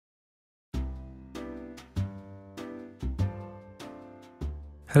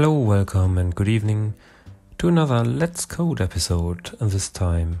Hello, welcome and good evening to another Let's Code episode, this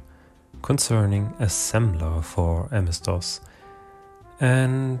time concerning assembler for MS-DOS.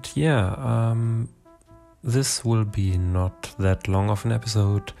 And this will be not that long of an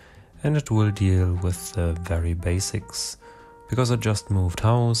episode, and it will deal with the very basics, because I just moved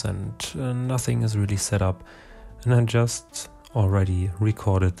house and nothing is really set up, and I just already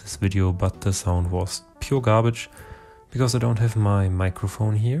recorded this video, but the sound was pure garbage, because I don't have my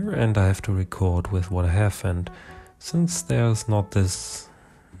microphone here and I have to record with what I have, and since there's not this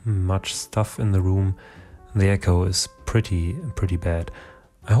much stuff in the room, the echo is pretty bad.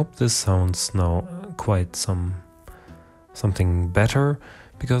 I hope this sounds now quite something better,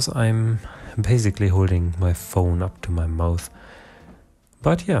 because I'm basically holding my phone up to my mouth.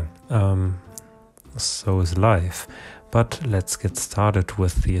 But so is life. But let's get started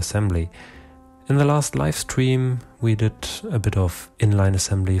with the assembly. In the last live stream, we did a bit of inline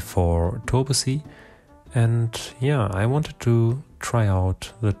assembly for Turbo C, and I wanted to try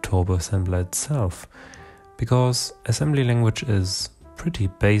out the Turbo Assembler itself, because assembly language is pretty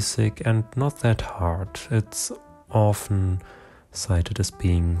basic and not that hard. It's often cited as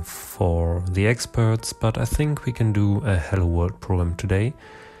being for the experts, but I think we can do a Hello World program today.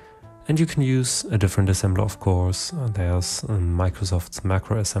 And you can use a different assembler, of course. There's Microsoft's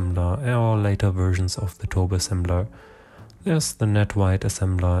macro assembler or later versions of the Turbo Assembler. There's the NetWide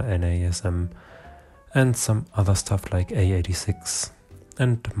assembler, NASM, and some other stuff like x86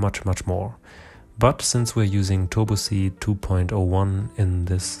 and much more. But since we're using Turbo C 2.01 in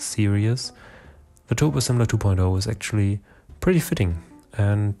this series, the Turbo Assembler 2.0 is actually pretty fitting.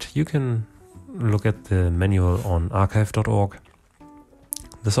 And you can look at the manual on archive.org.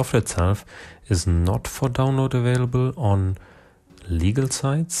 The software itself is not for download available on legal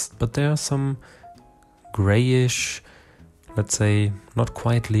sites, but there are some grayish, let's say not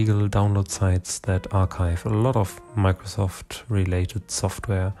quite legal download sites that archive a lot of Microsoft related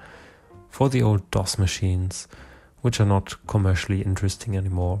software for the old DOS machines, which are not commercially interesting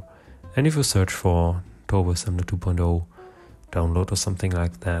anymore. And if you search for Turbo Assembler 2.0 download or something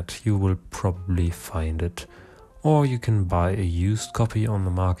like that, you will probably find it. Or you can buy a used copy on the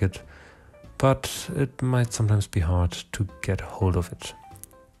market, but it might sometimes be hard to get hold of it.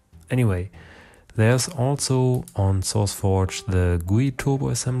 Anyway, there's also on SourceForge the GUI Turbo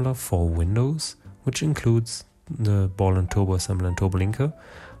Assembler for Windows, which includes the Borland Turbo Assembler and Turbo Linker.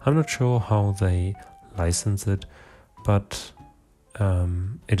 I'm not sure how they license it, but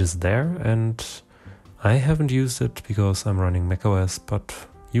it is there, and I haven't used it because I'm running macOS, but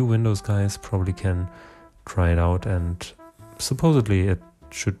you Windows guys probably can try it out, and supposedly it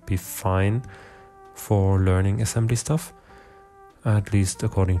should be fine for learning assembly stuff. At least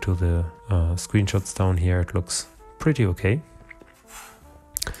according to the screenshots down here, it looks pretty okay.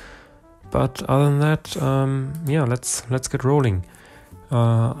 But other than that, let's get rolling.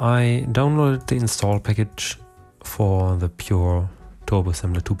 I downloaded the install package for the pure Turbo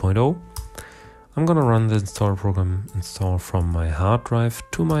Assembler 2.0. I'm gonna run the install from my hard drive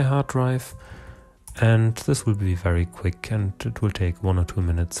to my hard drive. And this will be very quick, and it will take 1 or 2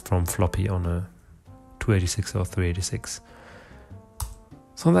 minutes from floppy on a 286 or 386.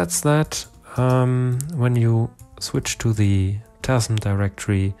 So that's that. When you switch to the TASM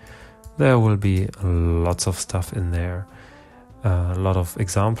directory, there will be lots of stuff in there. A lot of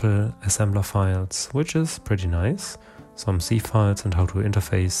example assembler files, which is pretty nice. Some C files and how to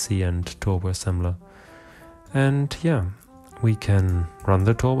interface C and Turbo Assembler. And we can run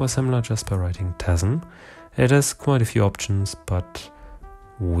the Turbo Assembler just by writing TASM. It has quite a few options, but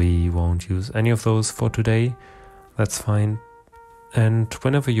we won't use any of those for today. That's fine. And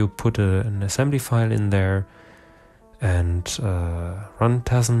whenever you put an assembly file in there and run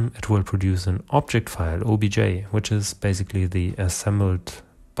TASM, it will produce an object file, OBJ, which is basically the assembled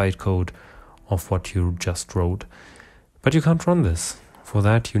bytecode of what you just wrote. But you can't run this. For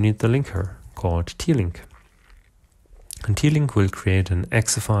that you need the linker called t-link. And t-link will create an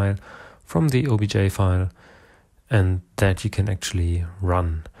exe file from the OBJ file, and that you can actually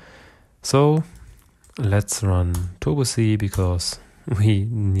run. So let's run Turbo C, because we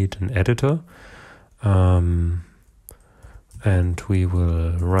need an editor. And we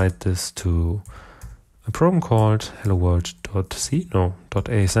will write this to a program called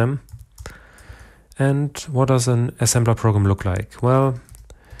helloworld.asm. And what does an assembler program look like? Well,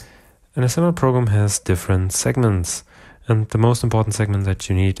 an assembler program has different segments. And the most important segment that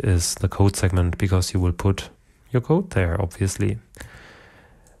you need is the code segment, because you will put your code there, obviously.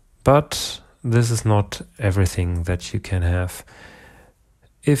 But this is not everything that you can have.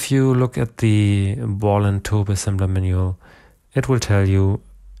 If you look at the Borland Turbo Assembler manual, it will tell you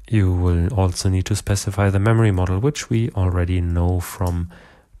you will also need to specify the memory model, which we already know from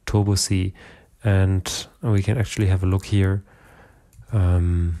Turbo C. And we can actually have a look here.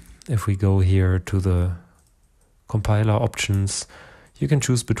 If we go here to the compiler options, you can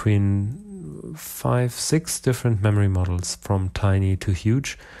choose between 5-6 different memory models from tiny to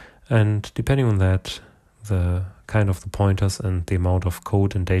huge. And depending on that, the kind of the pointers and the amount of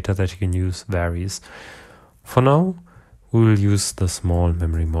code and data that you can use varies. For now, we will use the small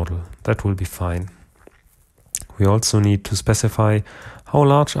memory model. That will be fine. We also need to specify how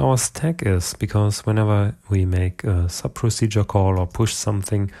large our stack is, because whenever we make a sub-procedure call or push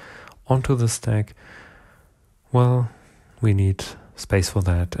something onto the stack, well, we need space for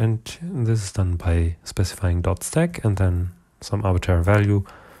that. And this is done by specifying .stack and then some arbitrary value.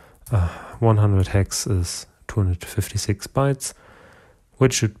 100 hex is 256 bytes,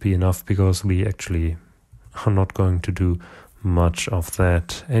 which should be enough because we actually are not going to do much of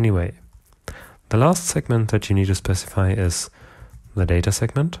that anyway. The last segment that you need to specify is the data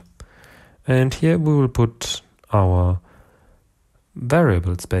segment. And here we will put our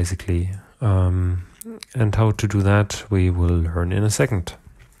variables basically. And how to do that we will learn in a second.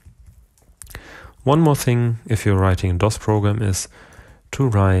 One more thing if you're writing a DOS program is to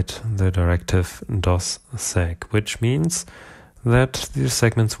write the directive DOS_seg, which means that these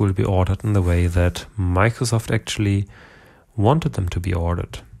segments will be ordered in the way that Microsoft actually wanted them to be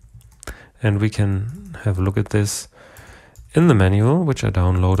ordered. And we can have a look at this in the manual, which I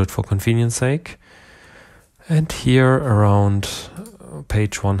downloaded for convenience sake. And here around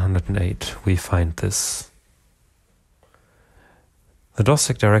page 108 we find this. The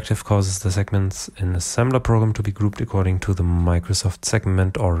DOS_seg directive causes the segments in assembler program to be grouped according to the Microsoft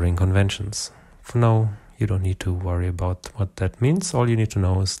segment ordering conventions. For now, you don't need to worry about what that means. All you need to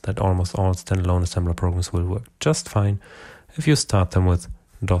know is that almost all standalone assembler programs will work just fine if you start them with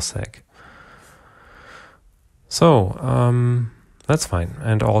DOS_seg. So, that's fine.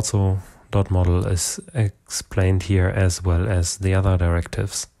 And also, .model is explained here as well as the other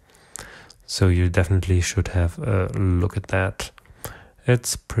directives. So you definitely should have a look at that.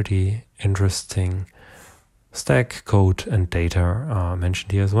 It's pretty interesting. Stack, code, and data are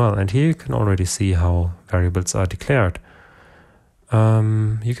mentioned here as well. And here you can already see how variables are declared.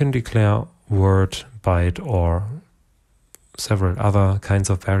 You can declare word, byte, or several other kinds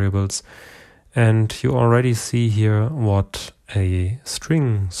of variables. And you already see here what a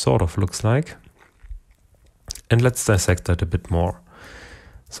string sort of looks like. And let's dissect that a bit more.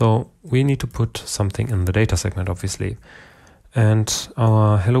 So we need to put something in the data segment, obviously. And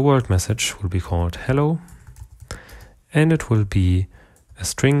our hello world message will be called hello. And it will be a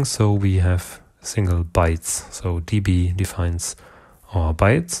string, so we have single bytes. So db defines our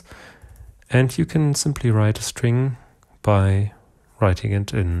bytes. And you can simply write a string by writing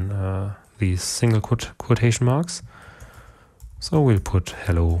it in these single quotation marks. So we'll put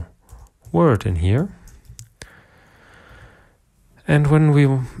hello world in here. And when we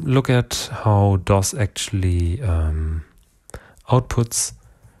look at how DOS actually outputs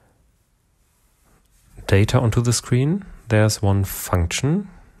data onto the screen, there's one function,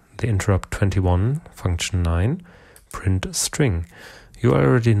 the interrupt21 function 9, print string. You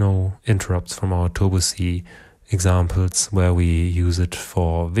already know interrupts from our Turbo C examples where we use it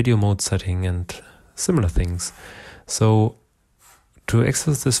for video mode setting and similar things. So to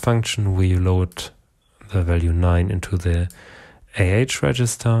access this function, we load the value 9 into the AH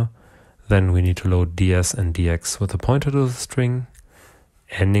register. Then we need to load DS and DX with a pointer to the string,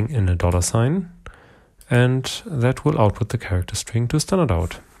 ending in a $, and that will output the character string to standard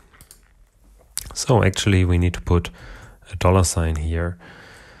out. So actually we need to put a $sign here.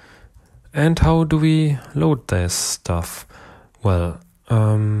 And how do we load this stuff? Well,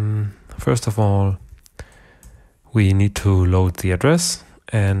 first of all, we need to load the address,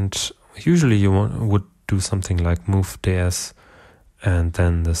 and usually you would do something like move ds and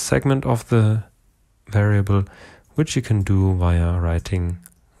then the segment of the variable, which you can do via writing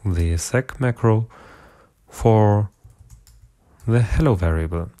the seg macro for the hello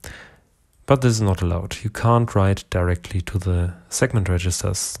variable. But this is not allowed. You can't write directly to the segment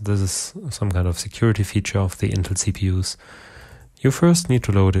registers. This is some kind of security feature of the Intel CPUs. You first need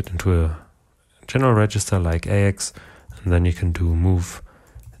to load it into a general register like AX, and then you can do move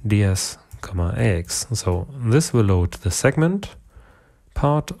ds, AX. So this will load the segment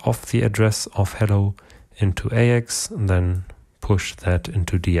part of the address of hello into AX, and then push that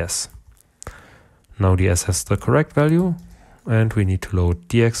into DS. Now DS has the correct value, and we need to load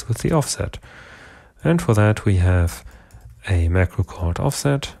DX with the offset. And for that we have a macro called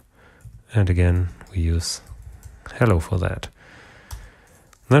offset, and again we use hello for that.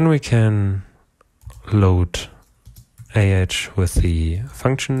 Then we can load AH with the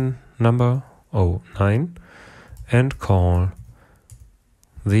function number 09 and call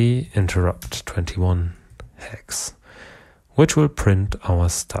the interrupt 21 hex, which will print our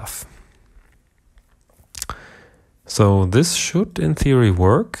stuff. So this should in theory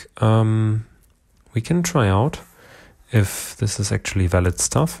work. We can try out if this is actually valid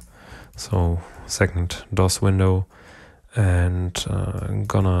stuff. So second DOS window, and I'm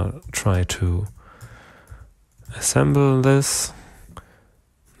gonna try to assemble this.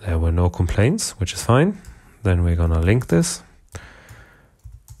 There were no complaints, which is fine. Then we're gonna link this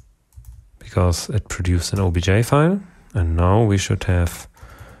because it produced an OBJ file, and now we should have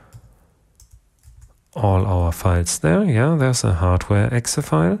all our files there. Yeah, there's a hardware exe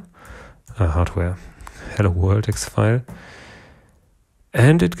file, a hardware hello world exe file,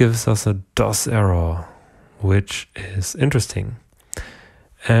 and it gives us a DOS error, which is interesting.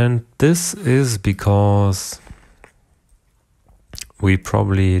 And this is because we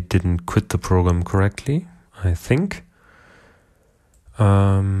probably didn't quit the program correctly, I think.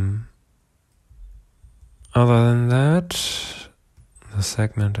 Other than that, the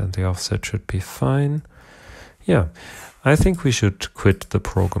segment and the offset should be fine. Yeah, I think we should quit the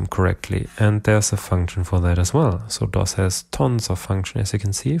program correctly, and there's a function for that as well. So DOS has tons of functions, as you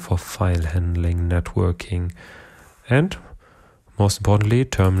can see, for file handling, networking, and most importantly,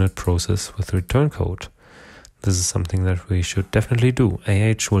 terminate process with return code. This is something that we should definitely do.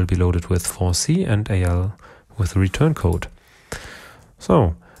 AH will be loaded with 4C and AL with return code.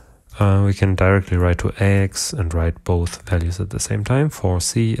 So we can directly write to AX and write both values at the same time.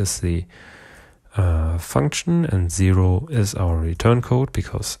 4C is the function and 0 is our return code,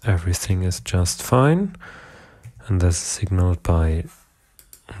 because everything is just fine. And this is signaled by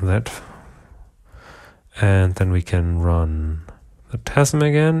that. And then we can run the TASM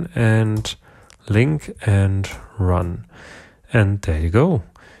again and link and run. And there you go.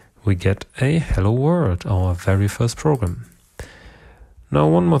 We get a hello world, our very first program. Now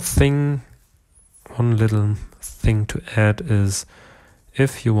one little thing to add is,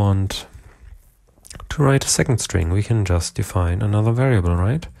 if you want to write a second string, we can just define another variable,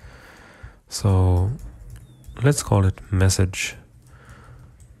 right? So let's call it message.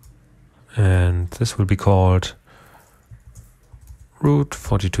 And this will be called root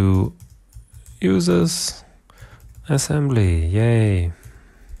 42 uses assembly. Yay.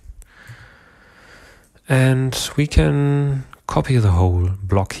 And we can copy the whole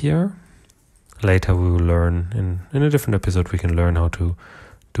block here. Later we will learn, in a different episode, we can learn how to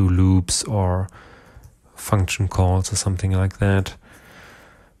do loops or function calls or something like that.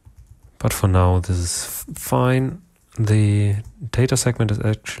 But for now, this is fine. The data segment is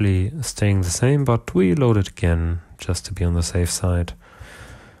actually staying the same, but we load it again just to be on the safe side.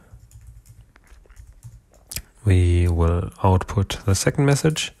 We will output the second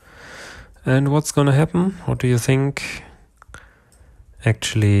message. And what's gonna happen? What do you think?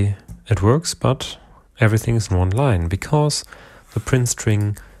 Actually, it works, but everything is in one line, because the print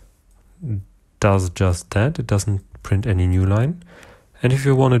string does just that. It doesn't print any new line. And if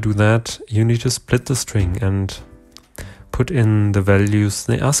you want to do that, you need to split the string and put in the values,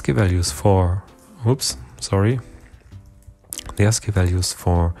 the ASCII values for, the ASCII values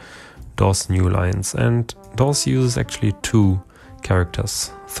for DOS new lines. And DOS uses actually two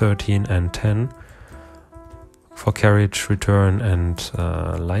characters, 13 and 10, for carriage, return, and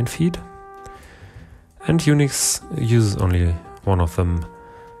line feed. And Unix uses only one of them,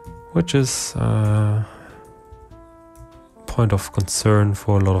 which is point of concern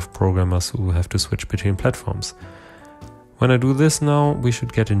for a lot of programmers who have to switch between platforms. When I do this now, we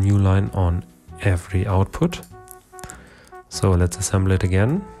should get a new line on every output. So let's assemble it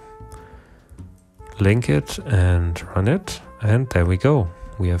again, link it and run it, and there we go.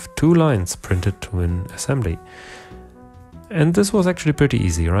 We have 2 lines printed in assembly. And this was actually pretty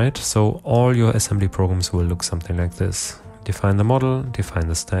easy, right? So all your assembly programs will look something like this. Define the model, define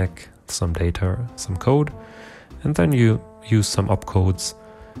the stack, some data, some code, and then you use some opcodes.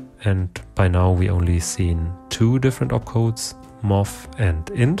 And by now we only seen 2 different opcodes, mof and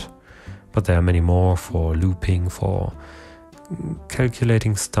int, but there are many more for looping, for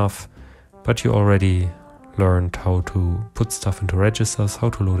calculating stuff. But you already learned how to put stuff into registers, how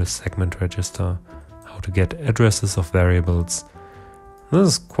to load a segment register, how to get addresses of variables. This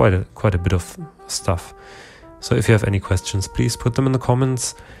is quite a bit of stuff. So if you have any questions, please put them in the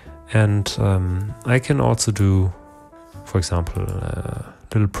comments. And I can also do, for example, a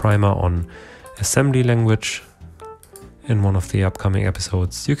little primer on assembly language in one of the upcoming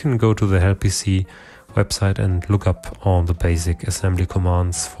episodes. You can go to the help PC website and look up all the basic assembly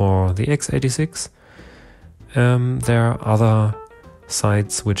commands for the x86. There are other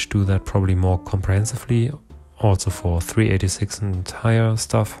sites which do that probably more comprehensively, also for 386 and higher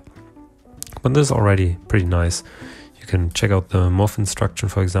stuff. But this is already pretty nice. You can check out the morph instruction,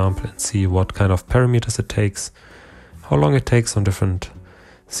 for example, and see what kind of parameters it takes, how long it takes on different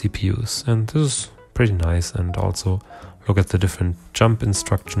CPUs. And this is pretty nice. And also look at the different jump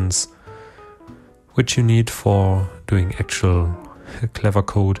instructions which you need for doing actual clever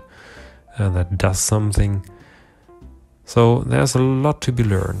code that does something. So there's a lot to be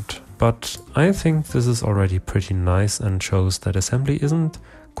learned, but I think this is already pretty nice and shows that assembly isn't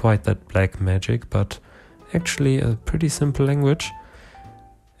quite that black magic, but actually a pretty simple language.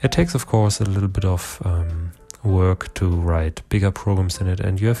 It takes, of course, a little bit of work to write bigger programs in it,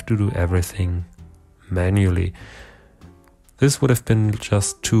 and you have to do everything manually. This would have been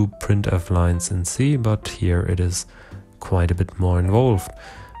just 2 printf lines in C, but here it is quite a bit more involved.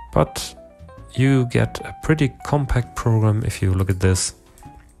 But you get a pretty compact program if you look at this.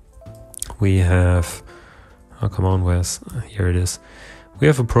 We have, oh come on, here it is. We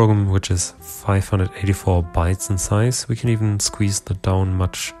have a program which is 584 bytes in size. We can even squeeze that down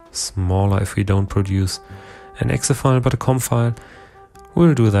much smaller if we don't produce an exe file but a com file.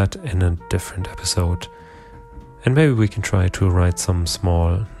 We'll do that in a different episode. And maybe we can try to write some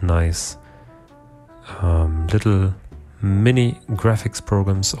small, nice, little mini graphics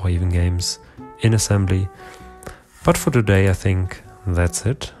programs or even games in assembly. But for today, I think that's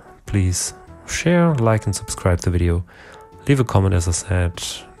it. Please share, like and subscribe the video. Leave a comment, as I said.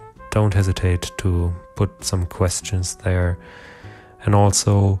 Don't hesitate to put some questions there. And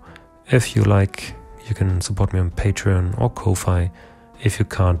also, if you like, you can support me on Patreon or Ko-Fi. If you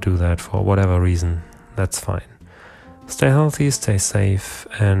can't do that for whatever reason, that's fine. Stay healthy, stay safe,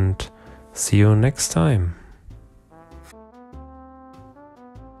 and see you next time.